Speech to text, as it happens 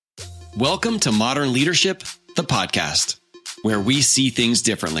Welcome to Modern Leadership, the podcast, where we see things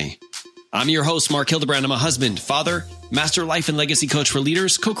differently. I'm your host, Mark Hildebrand. I'm a husband, father, master life and legacy coach for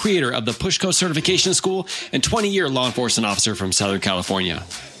leaders, co-creator of the Pushco Certification School, and 20-year law enforcement officer from Southern California.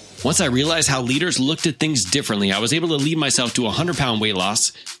 Once I realized how leaders looked at things differently, I was able to lead myself to a 100-pound weight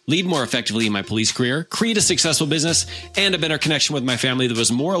loss, lead more effectively in my police career, create a successful business, and a better connection with my family that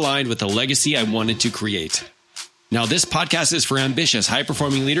was more aligned with the legacy I wanted to create. Now, this podcast is for ambitious,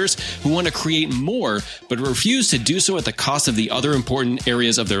 high-performing leaders who want to create more, but refuse to do so at the cost of the other important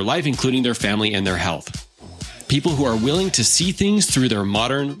areas of their life, including their family and their health. People who are willing to see things through their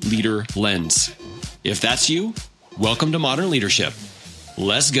modern leader lens. If that's you, welcome to Modern Leadership.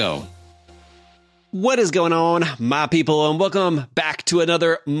 Let's go. What is going on, my people, and welcome back to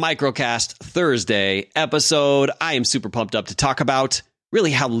another Microcast Thursday episode. I am super pumped up to talk about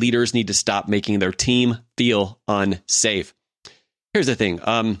really how leaders need to stop making their team feel unsafe. Here's the thing,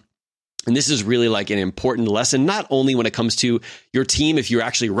 and this is really like an important lesson, not only when it comes to your team, if you're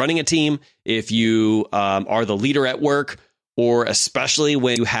actually running a team, if you are the leader at work, or especially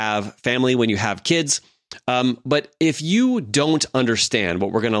when you have family, when you have kids. But if you don't understand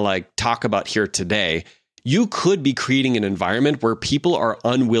what we're going to talk about here today, you could be creating an environment where people are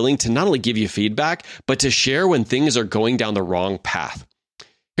unwilling to not only give you feedback, but to share when things are going down the wrong path.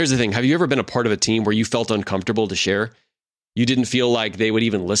 Here's the thing. Have you ever been a part of a team where you felt uncomfortable to share? You didn't feel like they would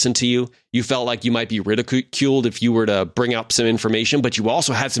even listen to you. You felt like you might be ridiculed if you were to bring up some information, but you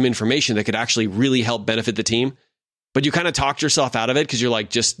also had some information that could actually really help benefit the team. But you kind of talked yourself out of it because you're like,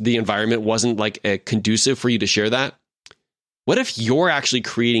 just the environment wasn't conducive for you to share that. What if you're actually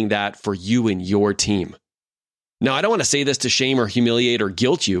creating that for you and your team? Now, I don't want to say this to shame or humiliate or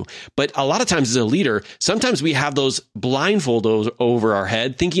guilt you, but a lot of times as a leader, sometimes we have those blindfolds over our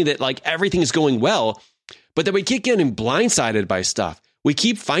head thinking that everything is going well, but then we keep getting blindsided by stuff. We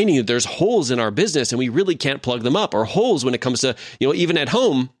keep finding that there's holes in our business and we really can't plug them up, or holes when it comes to, even at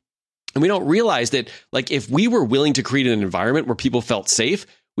home. And we don't realize that if we were willing to create an environment where people felt safe,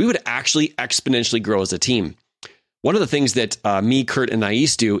 we would actually exponentially grow as a team. One of the things that me, Kurt, and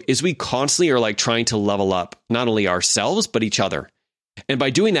Nais do is we constantly are trying to level up not only ourselves, but each other. And by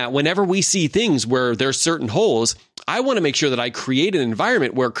doing that, whenever we see things where there's certain holes, I want to make sure that I create an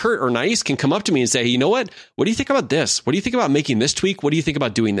environment where Kurt or Nais can come up to me and say, hey, you know what? What do you think about this? What do you think about making this tweak? What do you think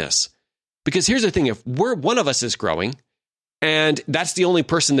about doing this? Because here's the thing. If one of us is growing, and that's the only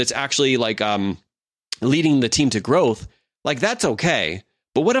person that's actually leading the team to growth, that's okay.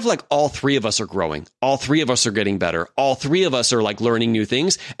 But what if all three of us are growing? All three of us are getting better. All three of us are learning new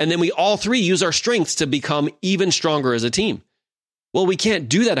things. And then we all three use our strengths to become even stronger as a team. Well, we can't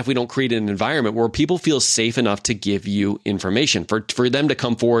do that if we don't create an environment where people feel safe enough to give you information, for them to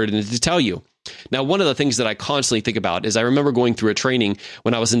come forward and to tell you. Now, one of the things that I constantly think about is I remember going through a training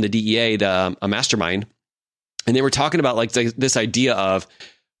when I was in the DEA, a mastermind, and they were talking about this idea of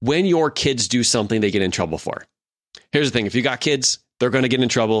when your kids do something they get in trouble for. Here's the thing. If you got kids, they're going to get in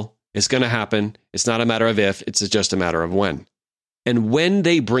trouble. It's going to happen. It's not a matter of if, it's just a matter of when. And when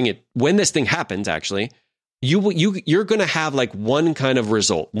this thing happens, actually, you're going to have one kind of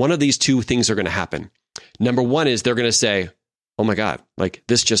result. One of these two things are going to happen. Number one is they're going to say, oh my God,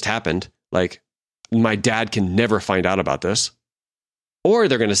 this just happened. My dad can never find out about this. Or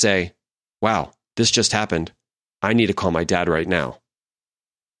they're going to say, wow, this just happened. I need to call my dad right now.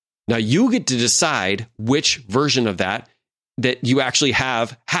 Now you get to decide which version of that you actually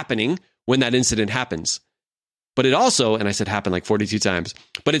have happening when that incident happens. But it also, and I said happen 42 times,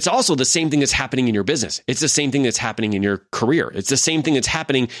 but it's also the same thing that's happening in your business. It's the same thing that's happening in your career. It's the same thing that's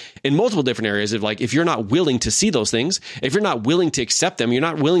happening in multiple different areas of if you're not willing to see those things, if you're not willing to accept them, you're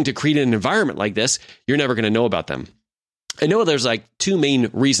not willing to create an environment like this, you're never going to know about them. I know there's two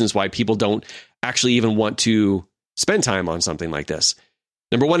main reasons why people don't actually even want to spend time on something like this.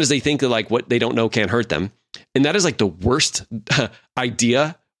 Number one is they think that what they don't know can't hurt them. And that is the worst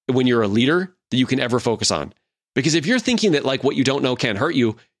idea when you're a leader that you can ever focus on. Because if you're thinking that what you don't know can't hurt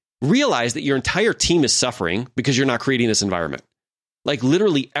you, realize that your entire team is suffering because you're not creating this environment.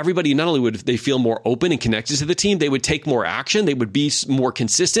 Literally everybody, not only would they feel more open and connected to the team, they would take more action. They would be more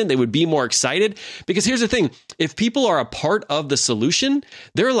consistent. They would be more excited. Because here's the thing. If people are a part of the solution,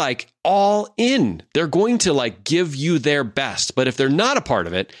 they're all in. They're going to give you their best. But if they're not a part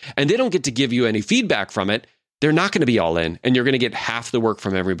of it and they don't get to give you any feedback from it, they're not going to be all in, and you're going to get half the work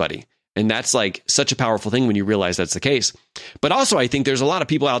from everybody. And that's such a powerful thing when you realize that's the case. But also, I think there's a lot of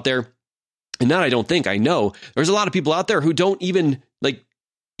people out there, and that I know there's a lot of people out there who don't even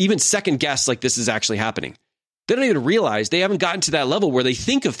second guess this is actually happening. They don't even realize, they haven't gotten to that level where they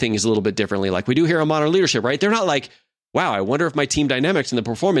think of things a little bit differently, like we do here on Modern Leadership, right? They're not wow, I wonder if my team dynamics and the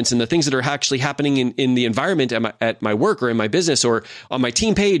performance and the things that are actually happening in the environment at my work or in my business or on my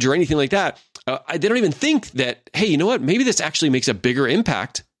team page or anything like that, they don't even think that, hey, you know what? Maybe this actually makes a bigger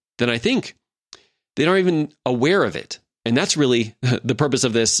impact than I think. They aren't even aware of it. And that's really the purpose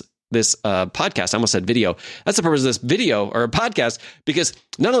of this podcast. I almost said video. That's the purpose of this video or a podcast, because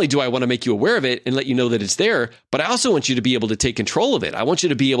not only do I want to make you aware of it and let you know that it's there, but I also want you to be able to take control of it. I want you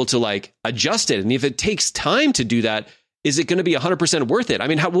to be able to like adjust it. And if it takes time to do that, is it going to be 100% worth it? I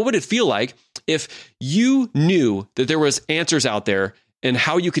mean, what would it feel like if you knew that there was answers out there and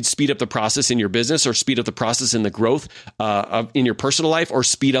how you could speed up the process in your business or speed up the process in the growth in your personal life or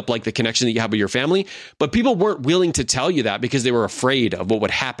speed up like the connection that you have with your family? But people weren't willing to tell you that because they were afraid of what would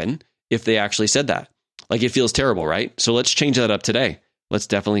happen if they actually said that. Like, it feels terrible, right? So let's change that up today. Let's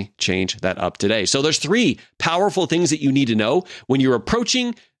definitely change that up today. So there's 3 powerful things that you need to know when you're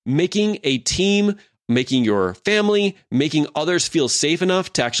approaching making a team, making your family, making others feel safe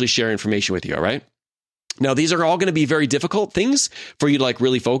enough to actually share information with you, all right? Now, these are all going to be very difficult things for you to like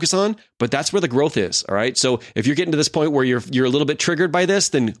really focus on, but that's where the growth is, all right? So if you're getting to this point where you're a little bit triggered by this,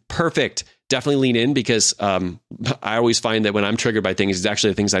 then perfect. Definitely lean in, because I always find that when I'm triggered by things, it's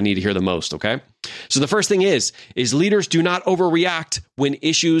actually the things I need to hear the most, okay? So the first thing is leaders do not overreact when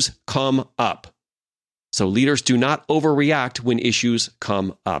issues come up. So leaders do not overreact when issues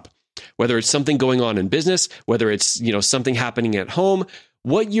come up. Whether it's something going on in business, whether it's, something happening at home,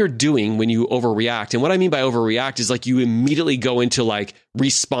 what you're doing when you overreact, and what I mean by overreact is like you immediately go into like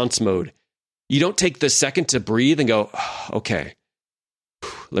response mode. You don't take the second to breathe and go, okay,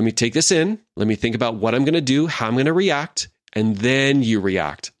 let me take this in. Let me think about what I'm going to do, how I'm going to react, and then you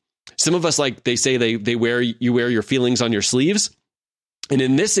react. Some of us, like they say, you wear your feelings on your sleeves. And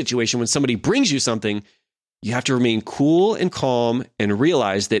in this situation, when somebody brings you something, you have to remain cool and calm and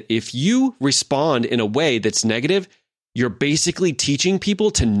realize that if you respond in a way that's negative, you're basically teaching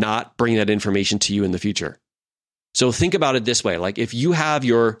people to not bring that information to you in the future. So think about it this way. Like if you have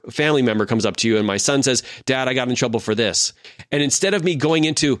your family member comes up to you and my son says, Dad, I got in trouble for this. And instead of me going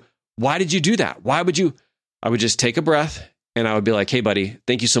into, why did you do that? I would just take a breath and I would be like, hey, buddy,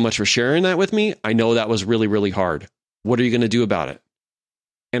 thank you so much for sharing that with me. I know that was really, really hard. What are you going to do about it?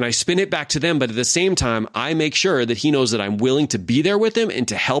 And I spin it back to them. But at the same time, I make sure that he knows that I'm willing to be there with him and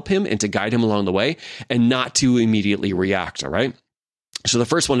to help him and to guide him along the way and not to immediately react. All right. So the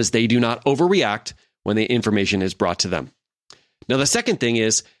first one is they do not overreact when the information is brought to them. Now, the second thing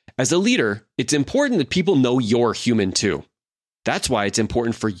is, as a leader, it's important that people know you're human too. That's why it's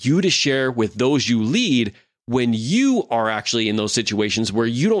important for you to share with those you lead when you are actually in those situations where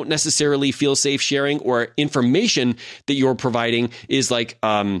you don't necessarily feel safe sharing, or information that you're providing is like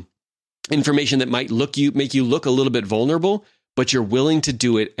information that might make you look a little bit vulnerable, but you're willing to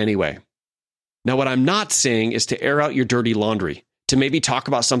do it anyway. Now, what I'm not saying is to air out your dirty laundry, to maybe talk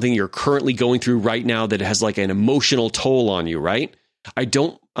about something you're currently going through right now that has like an emotional toll on you, right?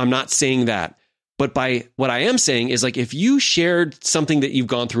 I'm not saying that. But by what I am saying is, like, if you shared something that you've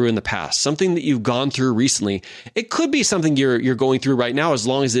gone through in the past, something that you've gone through recently, it could be something you're going through right now, as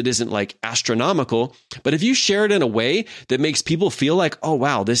long as it isn't like astronomical. But if you share it in a way that makes people feel like, oh,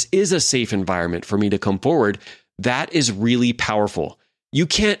 wow, this is a safe environment for me to come forward, that is really powerful. You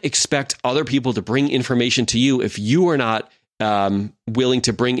can't expect other people to bring information to you if you are not willing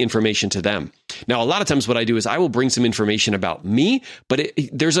to bring information to them. Now, a lot of times what I do is I will bring some information about me, but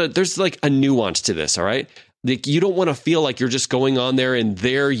there's like a nuance to this. All right. Like, you don't want to feel like you're just going on there and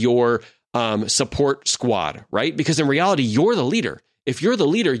they're your support squad, right? Because in reality, you're the leader. If you're the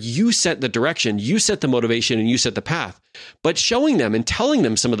leader, you set the direction, you set the motivation, and you set the path. But showing them and telling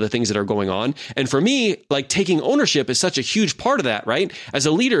them some of the things that are going on. And for me, like, taking ownership is such a huge part of that, right? As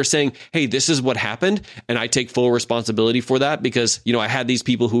a leader, saying, hey, this is what happened. And I take full responsibility for that because, I had these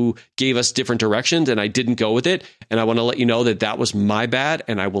people who gave us different directions and I didn't go with it. And I want to let you know that that was my bad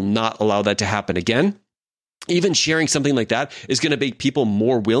and I will not allow that to happen again. Even sharing something like that is going to make people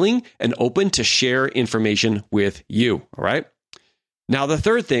more willing and open to share information with you. All right. Now, the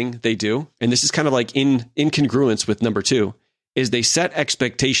third thing they do, and this is kind of like in congruence with number 2, is they set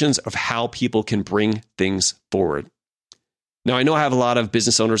expectations of how people can bring things forward. Now, I know I have a lot of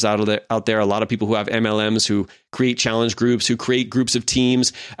business owners out there, a lot of people who have MLMs, who create challenge groups, who create groups of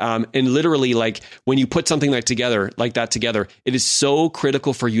teams. And literally, like, when you put something like that together, it is so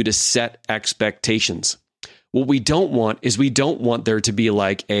critical for you to set expectations. What we don't want is there to be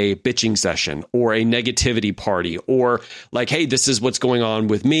like a bitching session or a negativity party or like, hey, this is what's going on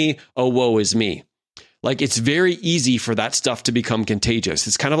with me. Oh, woe is me. like it's very easy for that stuff to become contagious.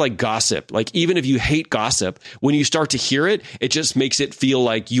 It's kind of like gossip. Like even if you hate gossip, when you start to hear it, it just makes it feel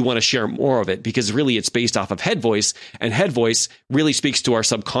like you want to share more of it because really it's based off of head voice, and head voice really speaks to our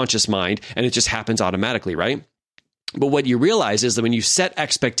subconscious mind, and it just happens automatically, right? But what you realize is that when you set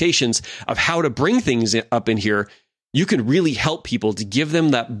expectations of how to bring things up in here, you can really help people to give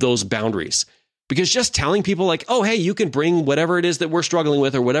them those boundaries. Because just telling people like, oh, hey, you can bring whatever it is that we're struggling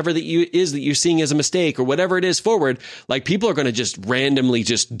with or whatever that you're seeing as a mistake or whatever it is forward, like people are going to just randomly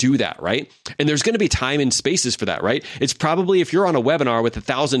just do that, right? And there's going to be time and spaces for that, right? It's probably if you're on a webinar with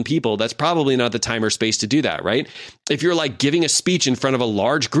 1,000 people, that's probably not the time or space to do that, right? If you're like giving a speech in front of a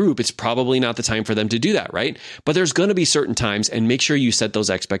large group, it's probably not the time for them to do that, right? But there's going to be certain times, and make sure you set those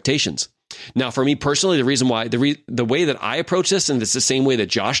expectations. Now, for me personally, the reason why the way that I approach this, and it's the same way that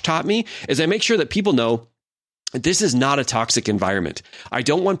Josh taught me, is I make sure that people know that this is not a toxic environment. I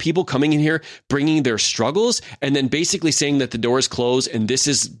don't want people coming in here bringing their struggles and then basically saying that the door is closed and this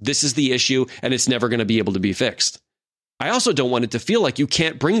is the issue and it's never going to be able to be fixed. I also don't want it to feel like you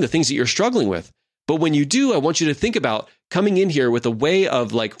can't bring the things that you're struggling with. But when you do, I want you to think about coming in here with a way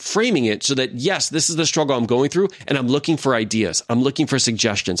of like framing it so that, yes, this is the struggle I'm going through and I'm looking for ideas. I'm looking for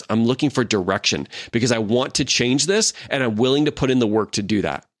suggestions. I'm looking for direction because I want to change this and I'm willing to put in the work to do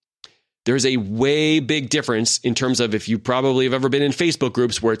that. There's a way big difference in terms of if you probably have ever been in Facebook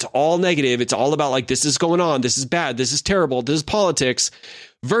groups where it's all negative. It's all about like, this is going on. This is bad. This is terrible. This is politics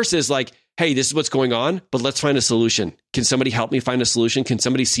versus like, hey, this is what's going on, but let's find a solution. Can somebody help me find a solution? Can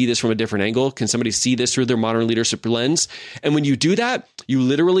somebody see this from a different angle? Can somebody see this through their modern leadership lens? And when you do that, you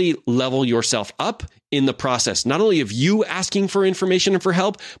literally level yourself up in the process. Not only of you asking for information and for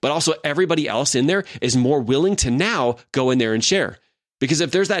help, but also everybody else in there is more willing to now go in there and share. Because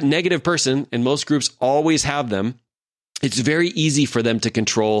if there's that negative person, and most groups always have them, it's very easy for them to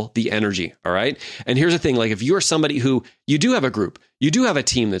control the energy. All right. And here's the thing, like if you're somebody who you do have a group, you do have a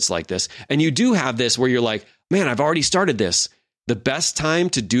team that's like this, and you do have this where you're like, man, I've already started this. The best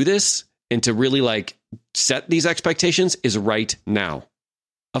time to do this and to really like set these expectations is right now.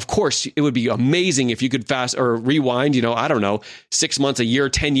 Of course, it would be amazing if you could fast or rewind, 6 months, a year,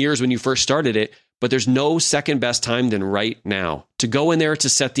 10 years when you first started it. But there's no second best time than right now to go in there to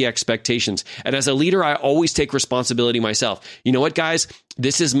set the expectations. And as a leader, I always take responsibility myself. You know what, guys?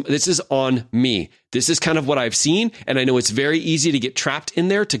 This is on me. This is kind of what I've seen. And I know it's very easy to get trapped in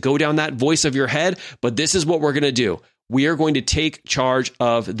there, to go down that voice of your head. But this is what we're going to do. We are going to take charge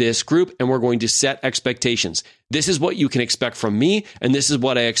of this group and we're going to set expectations. This is what you can expect from me. And this is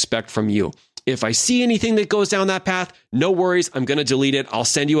what I expect from you. If I see anything that goes down that path, no worries. I'm going to delete it. I'll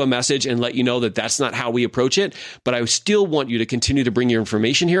send you a message and let you know that that's not how we approach it. But I still want you to continue to bring your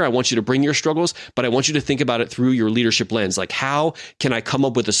information here. I want you to bring your struggles, but I want you to think about it through your leadership lens. Like, how can I come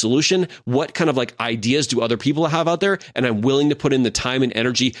up with a solution? What kind of like ideas do other people have out there? And I'm willing to put in the time and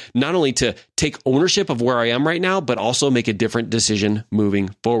energy, not only to take ownership of where I am right now, but also make a different decision moving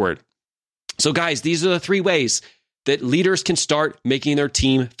forward. So guys, these are the 3 ways that leaders can start making their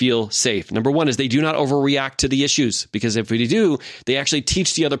team feel safe. Number 1 is they do not overreact to the issues, because if we do, they actually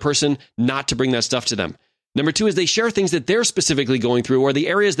teach the other person not to bring that stuff to them. Number 2 is they share things that they're specifically going through or the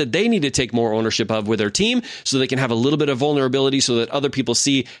areas that they need to take more ownership of with their team so they can have a little bit of vulnerability so that other people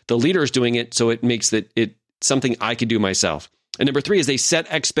see the leaders doing it, so it makes it something I could do myself. And number 3 is they set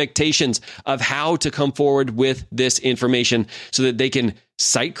expectations of how to come forward with this information so that they can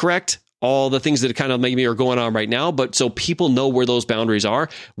site correct all the things that kind of maybe are going on right now, but so people know where those boundaries are,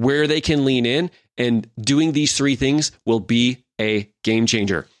 where they can lean in, and doing these 3 things will be a game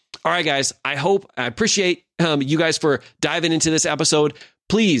changer. All right, guys, I appreciate you guys for diving into this episode.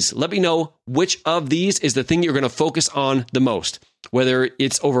 Please let me know which of these is the thing you're going to focus on the most, whether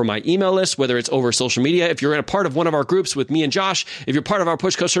it's over my email list, whether it's over social media. If you're in a part of one of our groups with me and Josh, if you're part of our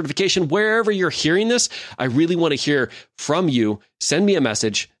Push Coach certification, wherever you're hearing this, I really want to hear from you. Send me a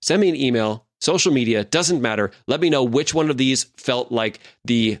message, send me an email, social media, doesn't matter. Let me know which one of these felt like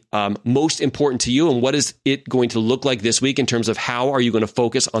the most important to you, and what is it going to look like this week in terms of how are you going to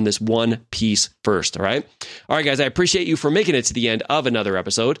focus on this one piece first. All right, guys, I appreciate you for making it to the end of another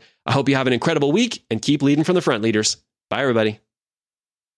episode. I hope you have an incredible week and keep leading from the front, leaders. Bye, everybody.